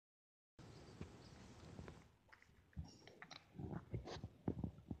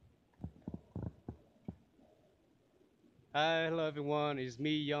Hi, hello everyone. It's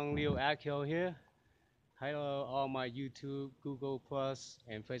me, Young Leo Akil here. Hello, all my YouTube, Google Plus,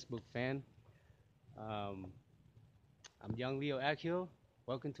 and Facebook fan. Um, I'm Young Leo Akil.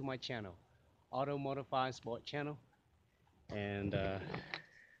 Welcome to my channel, Auto Modifier Sport channel. And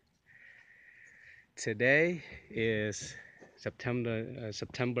today is September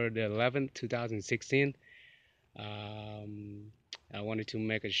the 11th, 2016. Um, I wanted to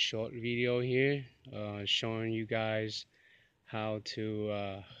make a short video here, showing you guys how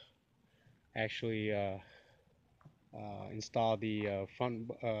to actually install the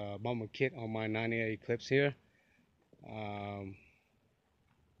front bumper kit on my 98 Eclipse here. Um,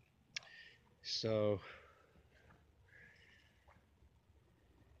 so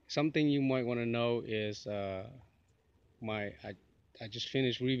something you might want to know is my I just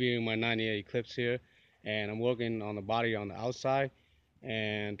finished reviewing my 98 Eclipse here, and I'm working on the body on the outside,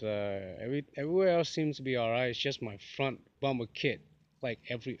 and everywhere else seems to be all right. It's just my front bumper kit. Like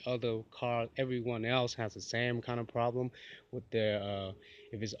every other car, everyone else has the same kind of problem with their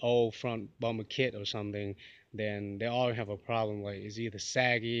if it's old front bumper kit or something, then they all have a problem. Like it's either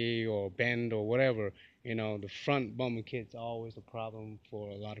saggy or bent or whatever. The front bumper kit's always a problem for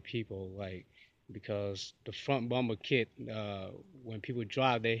a lot of people. Like because the front bumper kit, when people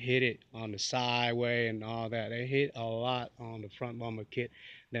drive, they hit it on the sideway and all that. They hit a lot on the front bumper kit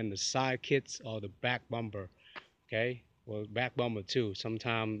than the side kits or the back bumper. Okay, well, back bumper too.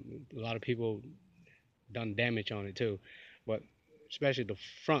 Sometimes a lot of people done damage on it too, but especially the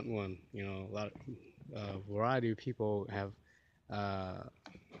front one. A lot of variety of people have, uh,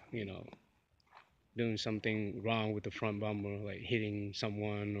 you know, doing something wrong with the front bumper, like hitting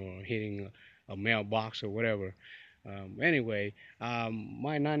someone or hitting a mailbox or whatever. Anyway,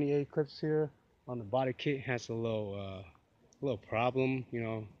 my 98 Eclipse here on the body kit has a little problem,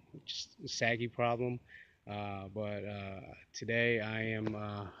 just a saggy problem. But today I am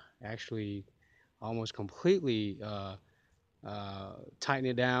actually almost completely tighten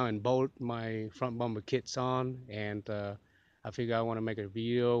it down and bolt my front bumper kits on, and I figure I want to make a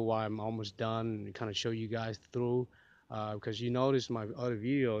video while I'm almost done and kind of show you guys through, because you noticed my other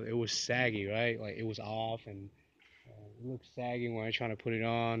video, it was saggy, right? Like it was off, and it looked saggy when I trying to put it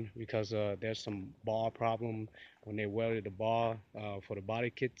on because there's some bar problem when they welded the bar for the body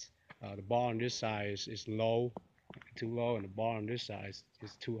kits. The bar on this side is low, too low, and the bar on this side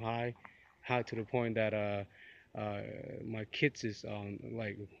is too high, high to the point that uh, my kits is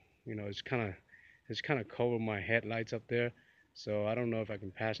like, it's kind of cover my headlights up there. So I don't know if I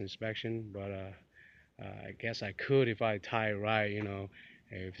can pass inspection, but I guess I could if I tie it right.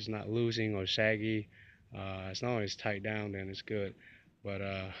 If it's not losing or saggy, as long as it's tied down, then it's good. But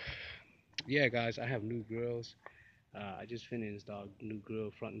yeah, guys, I have new grills. I just finished installed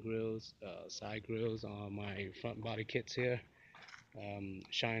new front grills, side grills on my front body kits here.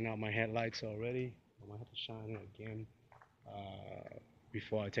 Shining out my headlights already. I might have to shine it again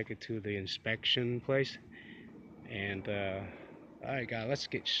before I take it to the inspection place. And all right, guys, let's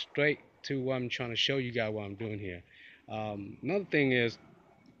get straight to what I'm trying to show you guys what I'm doing here. Another thing is,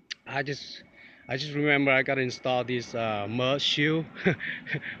 I just I just remember I gotta install this mud shield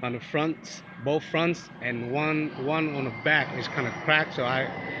on the fronts, both fronts, and one on the back is kind of cracked. So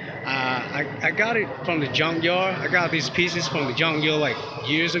I got it from the junkyard. I got these pieces from the junkyard like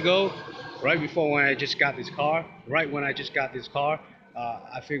years ago, right before when I just got this car. Right when I just got this car,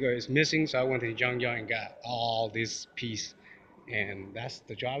 I figured it's missing, so I went to the junkyard and got all this piece. And that's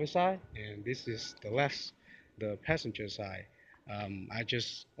the driver's side, and this is the passenger side. I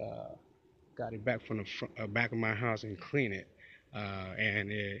just got it back from the back of my house and clean it.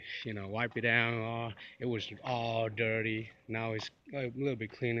 And it, wipe it down. It was all dirty. Now it's a little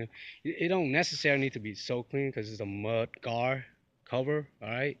bit cleaner. It don't necessarily need to be so clean because it's a mud guard cover. All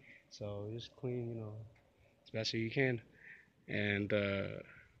right, so just clean, as best as you can. And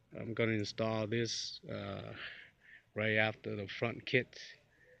I'm gonna install this right after the front kit.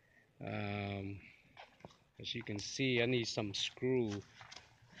 Um, as you can see, I need some screw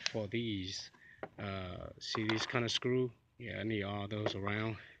for these. See these kind of screw? Yeah, I need all those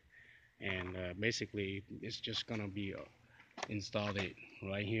around. And basically, it's just gonna be installed it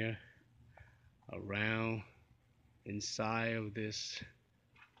right here, around inside of this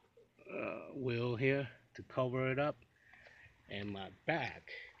wheel here to cover it up. And my back,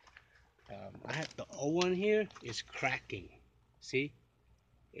 I have the old one here is cracking. See,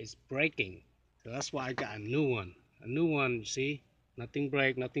 it's breaking. So that's why I got a new one. A new one, see? Nothing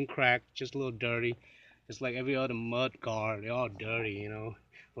break, nothing cracked, just a little dirty. Just like every other mud guard, they're all dirty,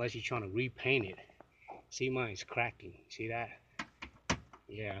 unless you're trying to repaint it. See, mine's cracking. See that?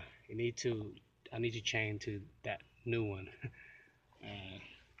 Yeah, I need to change to that new one. uh,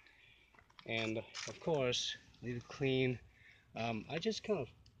 and of course, need to clean. I just kind of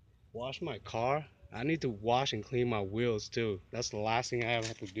wash my car. I need to wash and clean my wheels too. That's the last thing I ever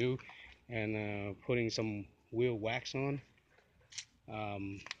have to do. And putting some wheel wax on.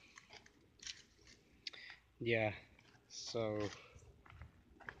 Um, yeah, so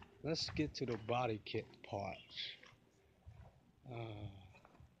let's get to the body kit part. Uh,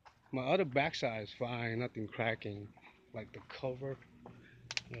 my other backside is fine, nothing cracking. Like the cover,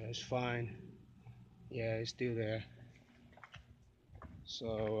 yeah, it's fine. Yeah, it's still there.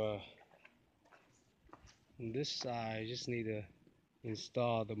 So on this side, I just need to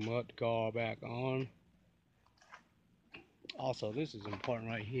install the mud guard back on. Also, this is important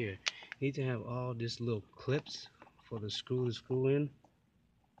right here. You need to have all these little clips for the screw to screw in.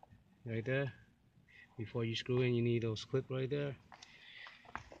 Right there. Before you screw in, you need those clips right there.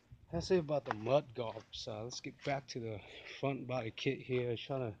 That's it about the mud guard. So let's get back to the front body kit here.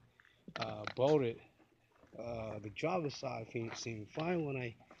 Trying to bolt it. The driver's side seemed fine when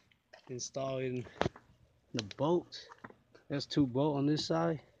I installed in the bolts. There's two bolts on this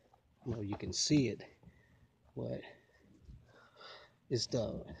side. Well, you can see it. What? It's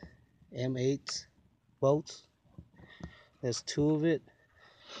the M8 bolts. There's two of it.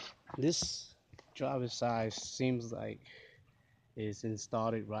 This driver's side seems like it's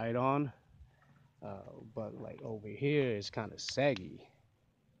installed it right on, but like over here it's kind of saggy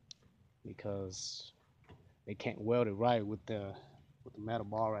because they can't weld it right with the metal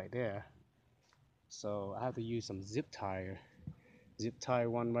bar right there. So I have to use some zip tie. Zip tie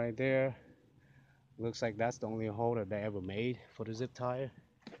one right there. Looks like that's the only holder they ever made for the zip tie.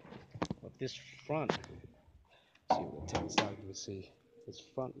 But this front, let's see what it takes out. You can see this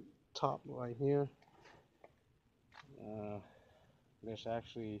front top right here. Uh, there's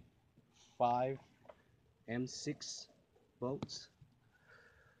actually 5 M6 bolts.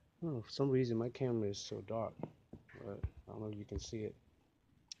 Oh, for some reason my camera is so dark, but I don't know if you can see it.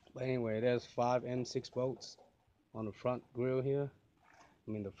 But anyway, there's 5 M6 bolts on the front grill here.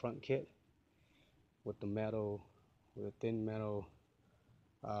 I mean the front kit with the metal, with a thin metal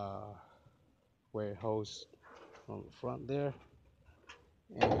uh, where it holds on the front there.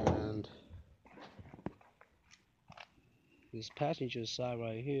 And this passenger side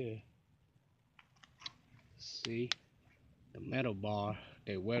right here, see the metal bar,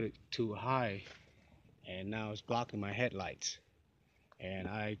 they welded too high and now it's blocking my headlights. And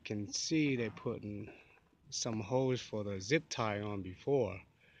I can see they putting some holes for the zip tie on before,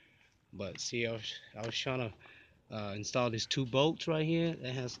 but see I was trying to install these 2 bolts right here.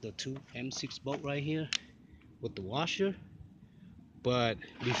 That has the 2 M6 bolt right here with the washer. But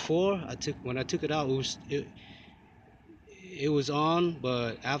before when I took it out, it was on,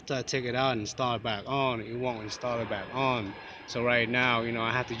 but after I take it out and install it back on, it won't install it back on. So right now, you know,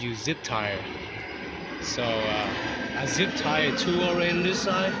 I have to use zip tie. So I zip tied 2 already on this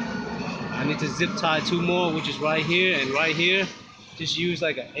side. I need to zip tie 2 more, which is right here and right here. Just use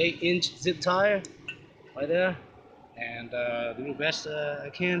like an 8-inch zip tie right there, and do the best I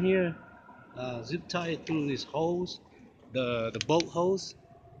can here. Zip tie it through these holes, the bolt holes.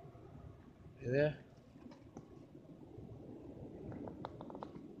 Right there.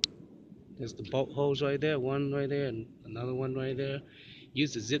 There's the bolt holes right there, one right there, and another one right there.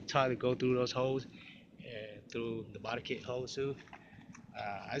 Use the zip tie to go through those holes, and through the body kit holes too.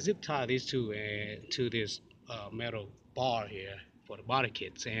 I zip tie these two to this metal bar here for the body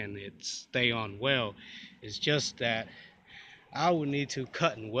kits, and it stay on well. It's just that I would need to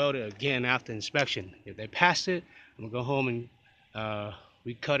cut and weld it again after inspection. If they pass it, I'm gonna go home and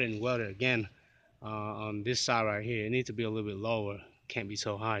recut it and weld it again on this side right here. It needs to be a little bit lower. Can't be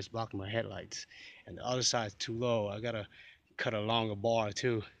so high, it's blocking my headlights. And the other side's too low. I gotta cut a longer bar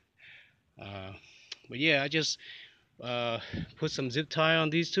too. Uh, but yeah, I just uh, put some zip tie on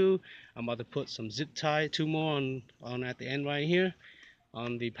these two. I'm about to put some zip tie 2 more on at the end right here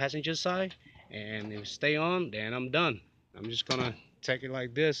on the passenger side, and if it stay on, then I'm done. I'm just gonna take it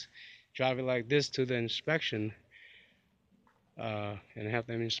like this, drive it like this to the inspection, and have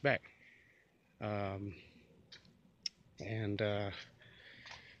them inspect. Um, and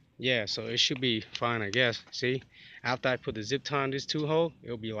yeah, so it should be fine, I guess. See, after I put the zip tie on this 2 hole,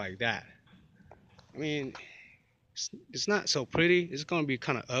 it'll be like that. I mean, it's not so pretty. It's gonna be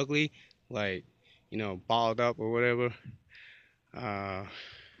kind of ugly, like, you know, balled up or whatever. Uh,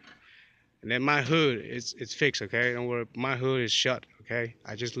 and then my hood, it's fixed, okay? Don't worry, my hood is shut, okay?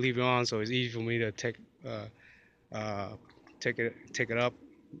 I just leave it on so it's easy for me to uh, take it up,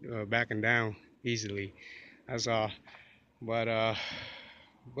 back and down easily. That's all. But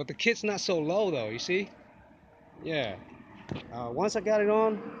but the kit's not so low though. You see, yeah, once I got it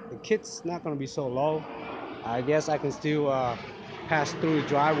on, the kit's not gonna be so low. I guess I can still pass through the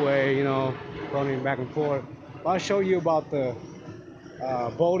driveway, you know, running back and forth. But I'll show you about the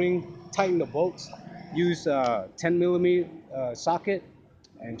bolting. Tighten the bolts. Use 10 millimeter socket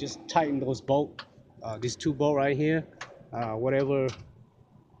and just tighten those bolt. These two bolt right here. Whatever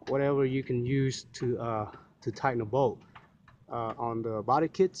you can use to tighten a bolt on the body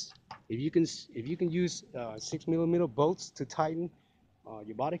kits. If you can use 6 millimeter bolts to tighten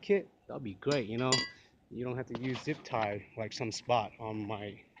your body kit, that'll be great. You know, you don't have to use zip tie like some spot on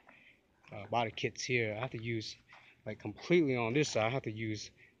my body kits here. I have to use like completely on this side. I have to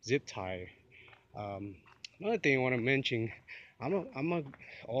use zip tie. Um, Another thing I want to mention, I'm a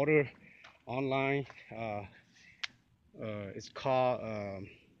order online. It's called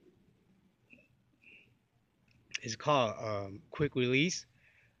quick release.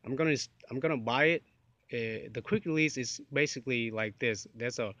 I'm gonna I'm gonna buy it. The quick release is basically like this.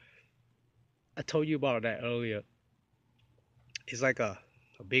 I told you about that earlier. It's like a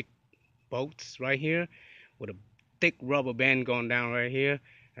big bolt right here with a thick rubber band going down right here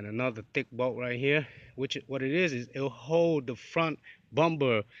and another thick bolt right here. Which what it is it'll hold the front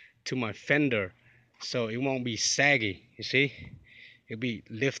bumper to my fender, so it won't be saggy. You see, it'll be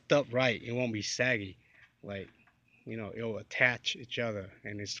lift up right. It won't be saggy. Like, you know, it'll attach each other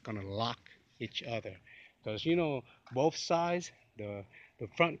and it's gonna lock each other, because you know both sides, the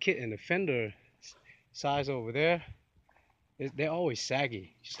front kit and the fender sides over there, they're always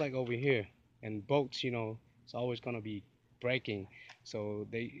saggy, just like over here. And bolts, you know, it's always gonna be breaking. So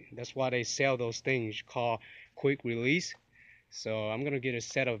that's why they sell those things called quick release. So I'm gonna get a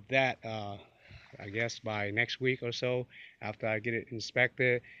set of that, I guess by next week or so. After I get it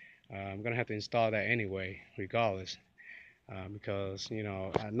inspected, I'm gonna have to install that anyway, regardless. Because you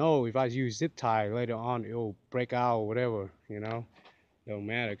know I know if I use zip tie later on it'll break out or whatever, you know. Don't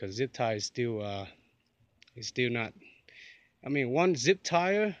matter because zip tie is still it's still not. I mean, one zip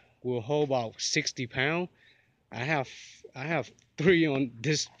tire will hold about 60 pounds. I have I have three on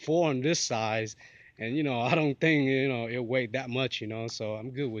this, four on this size, and you know I don't think you know it'll weigh that much, you know. So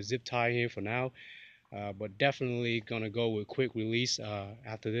I'm good with zip tie here for now. But definitely gonna go with quick release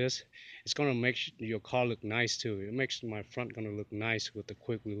after this. It's gonna make your car look nice too. It makes my front gonna look nice with the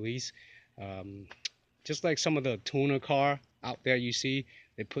quick release. Um, just like some of the tuner car out there you see,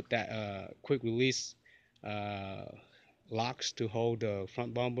 they put that quick release uh, locks to hold the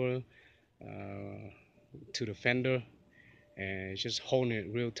front bumper to the fender, and it's just holding it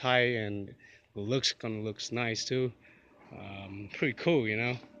real tight, and the looks gonna looks nice too. Pretty cool, you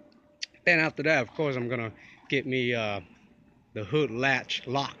know. Then after that, of course, I'm gonna get me the hood latch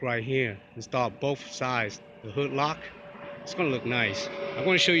lock right here. Install both sides. The hood lock. It's gonna look nice. I'm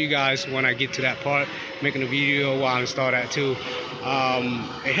gonna show you guys when I get to that part, making a video while I install that too.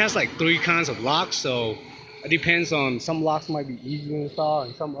 It has like three kinds of locks, so it depends on, some locks might be easy to install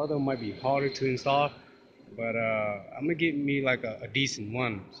and some other might be harder to install. But I'm gonna get me like a decent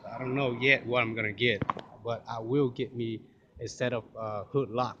one. So I don't know yet what I'm gonna get, but I will get me a set of hood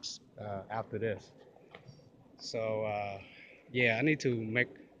locks after this. So yeah, I need to make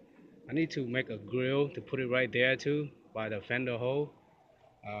a grill to put it right there too by the fender hole.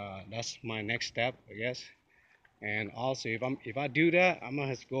 That's my next step, I guess. And also, if I do that, I'm gonna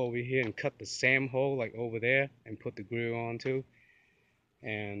have to go over here and cut the SAM hole like over there and put the grill on too.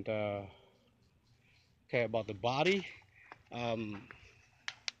 And okay, about the body. Um,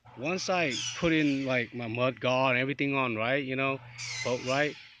 Once I put in like my mud guard and everything on right, you know, boat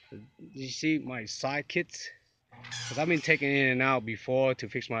right. You see my side kits, because I've been taking in and out before to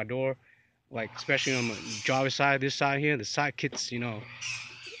fix my door, like especially on the driver's side, this side here, the side kits, you know,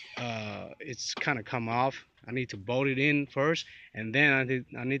 it's kind of come off. I need to bolt it in first, and then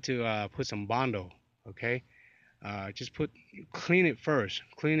I need to put some bondo. Okay, just clean it first.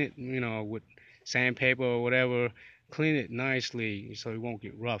 Clean it, you know, with sandpaper or whatever. Clean it nicely so it won't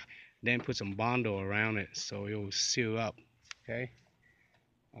get rough. Then put some bondo around it so it will seal up. Okay.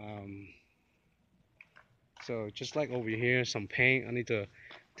 Um, so just like over here, some paint. I need to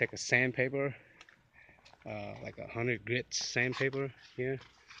take a sandpaper, like 100 grit sandpaper here.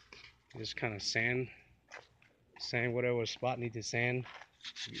 Just kind of sand whatever spot need to sand,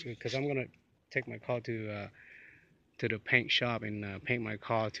 because I'm gonna take my car to the paint shop and paint my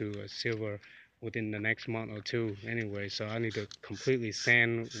car to silver within the next month or two anyway. So I need to completely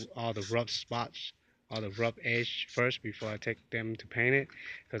sand all the rough spots, all the rough edge first before I take them to paint it,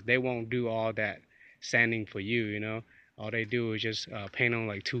 because they won't do all that sanding for you, you know. All they do is just paint on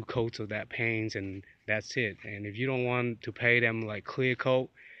like 2 coats of that paint and that's it. And if you don't want to pay them like clear coat,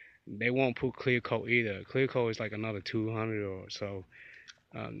 they won't put clear coat either. Clear coat is like another 200 or so.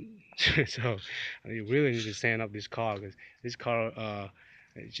 Um, so you really need to sand up this car because this car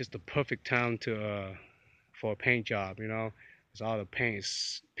it's just the perfect time to for a paint job. You know, because all the paint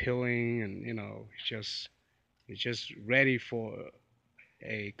is peeling and it's just ready for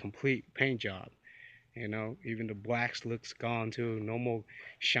a complete paint job. You know, even the blacks looks gone too. No more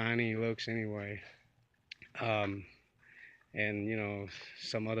shiny looks anyway. Um, and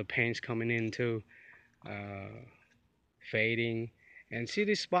some other paints coming in too, fading. And see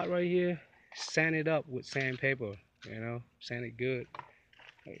this spot right here? Sand it up with sandpaper. Sand it good.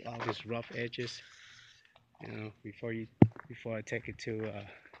 Like all these rough edges. Before I take it to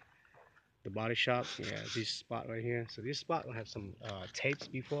the body shop. Yeah, this spot right here. So this spot will have some tapes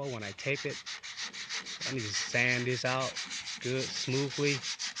before. When I tape it, I need to sand this out good, smoothly.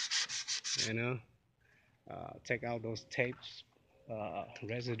 You know, take out those tapes,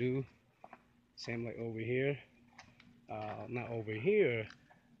 residue. Same like over here. Not over here.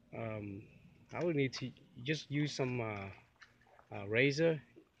 Um, I would need to just use some razor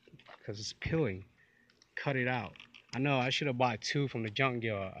because it's peeling. Cut it out. I know I should have bought two from the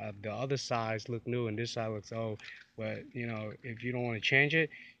junkyard. The other sides look new and this side looks old. But if you don't want to change it,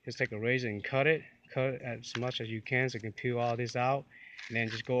 just take a razor and cut it. Cut it as much as you can so you can peel all this out, and then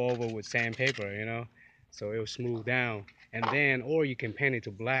just go over with sandpaper. So it'll smooth down. And then, or you can paint it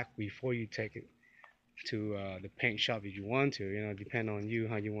to black before you take it to the paint shop if you want to. Depend on you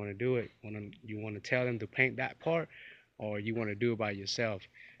how you want to do it. You want to tell them to paint that part, or you want to do it by yourself.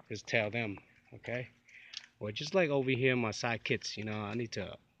 Just tell them, okay? Well, just like over here, my side kits, I need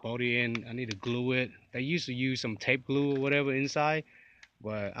to bolt it in. I need to glue it. They used to use some tape glue or whatever inside,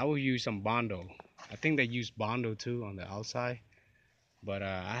 but I will use some Bondo. I think they use Bondo too on the outside, but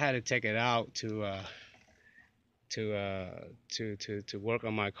I had to take it out to work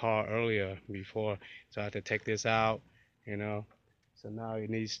on my car earlier before, so I had to take this out, you know. So now it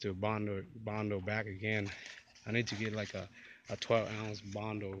needs to Bondo back again. I need to get like a 12-ounce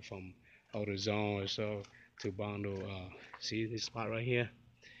Bondo from AutoZone or so to Bondo. See this spot right here?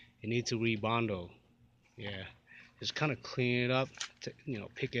 You need to re-Bondo. Yeah, just kind of clean it up.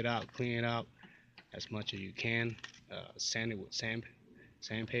 Pick it out, clean it out as much as you can. Sand it with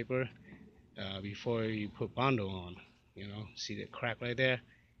sandpaper before you put Bondo on. See the crack right there?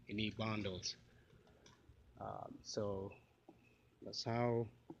 You need Bondos. So that's how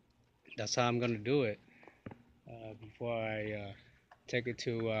I'm gonna do it. Before I take it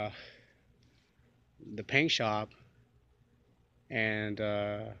to the paint shop, and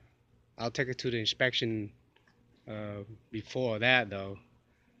I'll take it to the inspection before that though.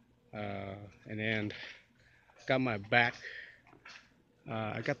 And then got my back.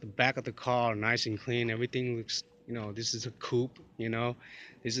 I got the back of the car nice and clean. Everything looks, this is a coupe.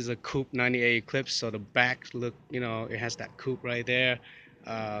 This is a coupe '98 Eclipse, so the back look, it has that coupe right there.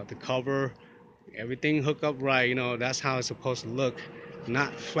 The cover, everything hooked up right. That's how it's supposed to look.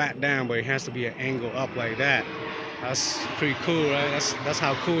 Not flat down, but it has to be an angle up like that. That's pretty cool, right? That's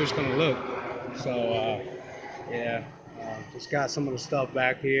how cool it's gonna look. So yeah, just got some of the stuff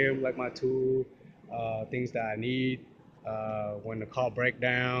back here, like my tool, things that I need when the car break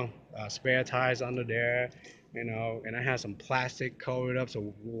down, spare tires under there, and I have some plastic covered up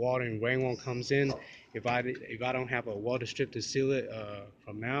so water and rain won't comes in. If I don't have a water strip to seal it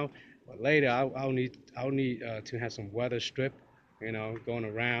from now, but later I'll need to have some weather strip, going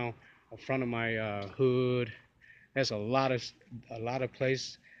around the front of my hood. There's a lot of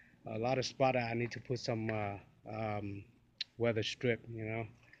place, a lot of spot that I need to put some weather strip.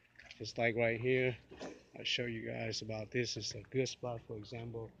 Just like right here. I'll show you guys about this. It's a good spot, for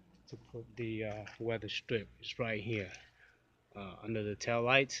example, to put the weather strip. It's right here under the tail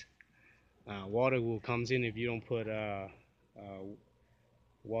lights. Water will comes in if you don't put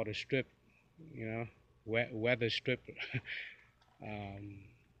water strip. Weather strip. um,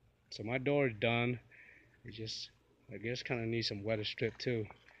 so my door is done. It just, I guess, kind of needs some weather strip too.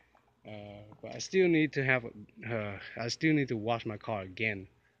 But I still need to I still need to wash my car again.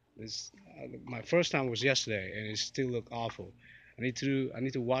 My first time was yesterday, and it still look awful. I need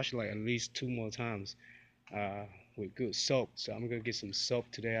to wash it like at least 2 more times with good soap. So I'm gonna get some soap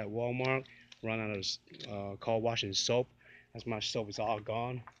today at Walmart. Run out of car washing soap. As my soap is all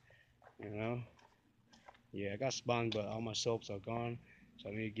gone. You know. Yeah, I got sponge, but all my soaps are gone. So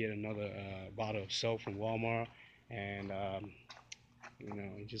I need to get another bottle of soap from Walmart, and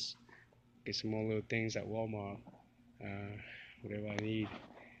just get some more little things at Walmart, uh, whatever I need.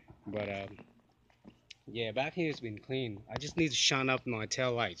 But yeah, back here it's been clean. I just need to shine up my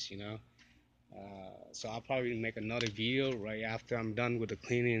tail lights. So I'll probably make another video right after I'm done with the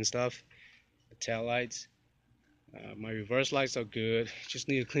cleaning and stuff. The tail lights. My reverse lights are good. Just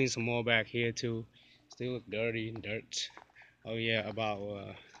need to clean some more back here too. Still look dirty and dirt. Oh yeah, about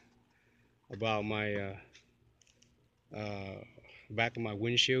my uh, back of my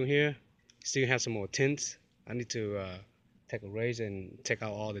windshield here. Still have some more tints. I need to take a razor and take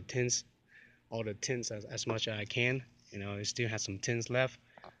out all the tints as much as I can. You know, it still has some tints left.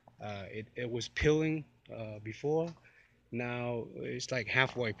 It was peeling before. Now it's like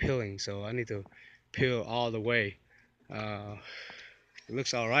halfway peeling, so I need to peel all the way. Uh, it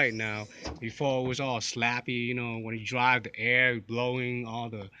looks all right now. Before it was all slappy, you know, when you drive, the air blowing all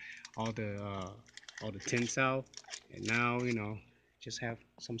the all the tints out. And now, you know, just have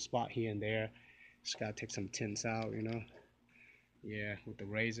some spot here and there. Just gotta take some tints out, you know. Yeah, with the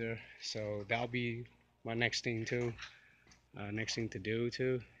razor. So that'll be my next thing too. Next thing to do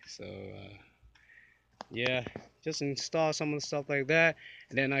too. So yeah, just install some of the stuff like that,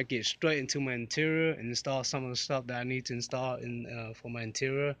 and then I get straight into my interior and install some of the stuff that I need to install in for my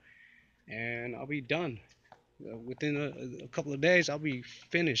interior, and I'll be done. Within a couple of days, I'll be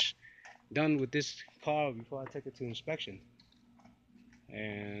finished, done with this car before I take it to inspection.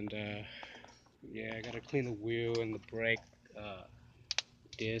 And yeah, I gotta clean the wheel and the brake uh,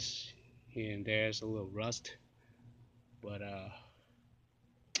 disc here and there. It's a little rust, but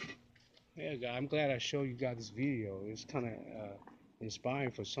yeah, I'm glad I showed you guys this video. It's kind of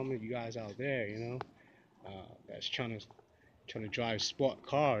inspiring for some of you guys out there, you know, that's trying to drive sport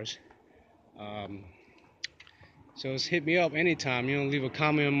cars. Um, so just hit me up anytime. You know, leave a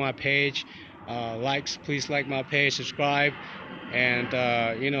comment on my page. Likes, please like my page, subscribe, and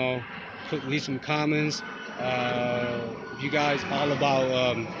you know, leave some comments. If you guys all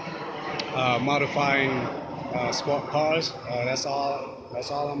about modifying sport cars, that's all. That's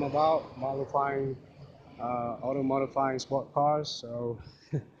all I'm about. Modifying, auto modifying sport cars. So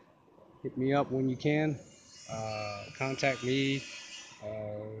hit me up when you can. Contact me.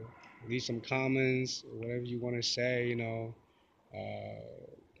 Uh, leave some comments, whatever you want to say. You know,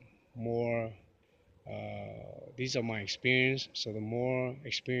 more. These are my experience. So the more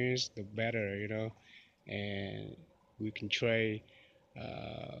experience, the better. You know, and we can trade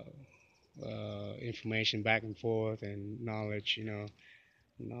information back and forth and knowledge. You know,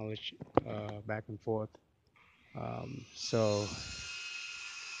 knowledge back and forth. So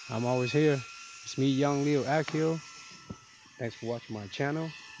I'm always here. It's me, Young Leo Akio. Thanks for watching my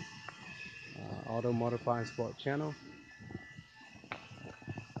channel, Auto Modifying Sport channel,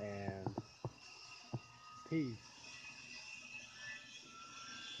 and peace.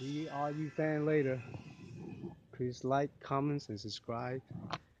 See all you fan later. Please like, comments, and subscribe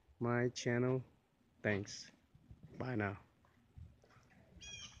my channel. Thanks. Bye now.